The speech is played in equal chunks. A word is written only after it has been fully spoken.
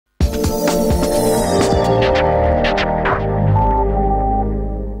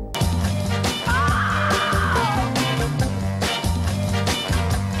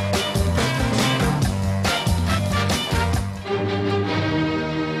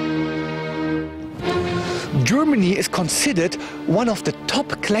Germany is considered one of the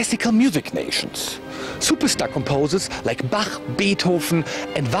top classical music nations. Superstar composers like Bach, Beethoven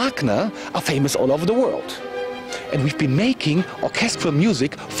and Wagner are famous all over the world. And we've been making orchestral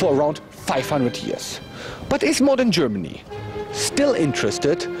music for around 500 years. But is modern Germany still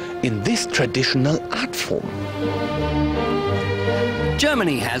interested in this traditional art form?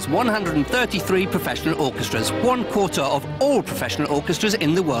 Germany has 133 professional orchestras, 1/4 of all professional orchestras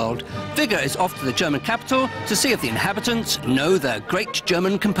in the world. Vigga is off to the German capital to see if the inhabitants know their great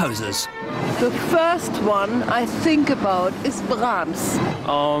German composers. The first one I think about is Brahms.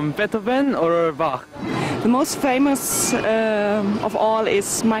 Beethoven or Bach? The most famous of all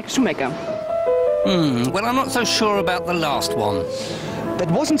is Mike Schumacher. Well, I'm not so sure about the last one. That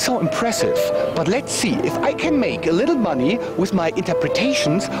wasn't so impressive, but let's see if I can make a little money with my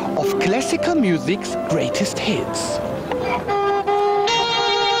interpretations of classical music's greatest hits.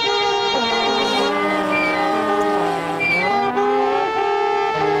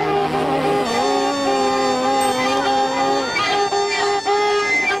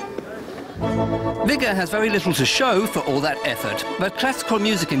 Vigga has very little to show for all that effort, but classical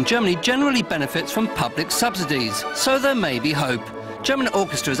music in Germany generally benefits from public subsidies, so there may be hope. German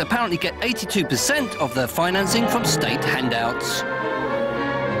orchestras apparently get 82% of their financing from state handouts.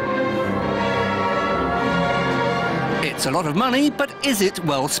 It's a lot of money, but is it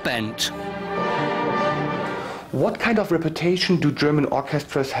well spent? What kind of reputation do German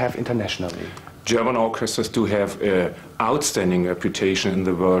orchestras have internationally? German orchestras do have an outstanding reputation in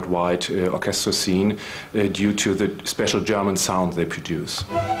the worldwide orchestra scene due to the special German sound they produce.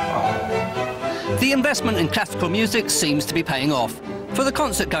 The investment in classical music seems to be paying off. For the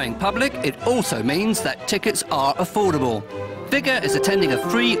concert-going public, it also means that tickets are affordable. Vigga is attending a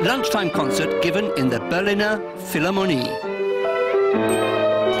free lunchtime concert given in the Berliner Philharmonie.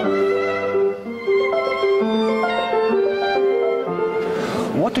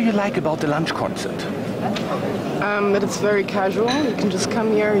 What do you like about the lunch concert? That it's very casual. You can just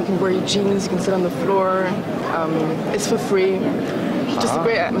come here, you can wear your jeans, you can sit on the floor. It's for free. Just a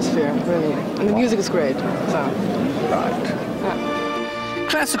great atmosphere, really. And the music is great. So. Right. Yeah.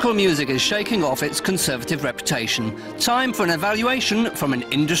 Classical music is shaking off its conservative reputation. Time for an evaluation from an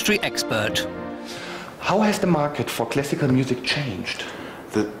industry expert. How has the market for classical music changed?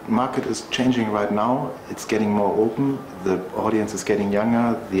 The market is changing right now. It's getting more open. The audience is getting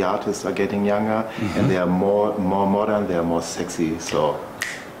younger. The artists are getting younger, and they are more modern. They are more sexy. So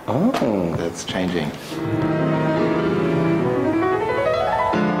that's changing.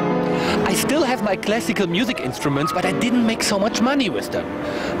 I still have my classical music instruments, but I didn't make so much money with them.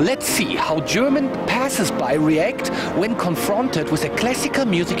 Let's see how German passers-by react when confronted with a classical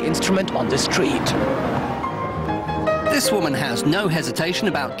music instrument on the street. This woman has no hesitation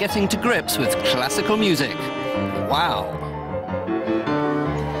about getting to grips with classical music. Wow.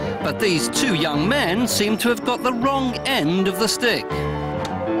 But these two young men seem to have got the wrong end of the stick.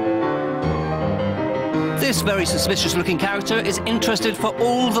 This very suspicious-looking character is interested for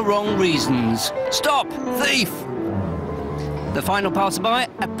all the wrong reasons. Stop! Thief! The final passerby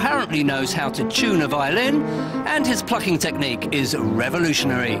apparently knows how to tune a violin, and his plucking technique is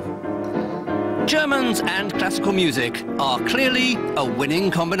revolutionary. Germans and classical music are clearly a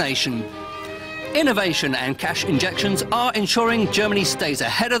winning combination. Innovation and cash injections are ensuring Germany stays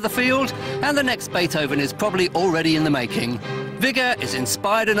ahead of the field, and the next Beethoven is probably already in the making. Vigga is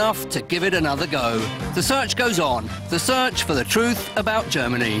inspired enough to give it another go. The search goes on, the search for the truth about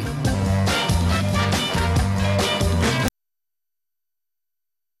Germany.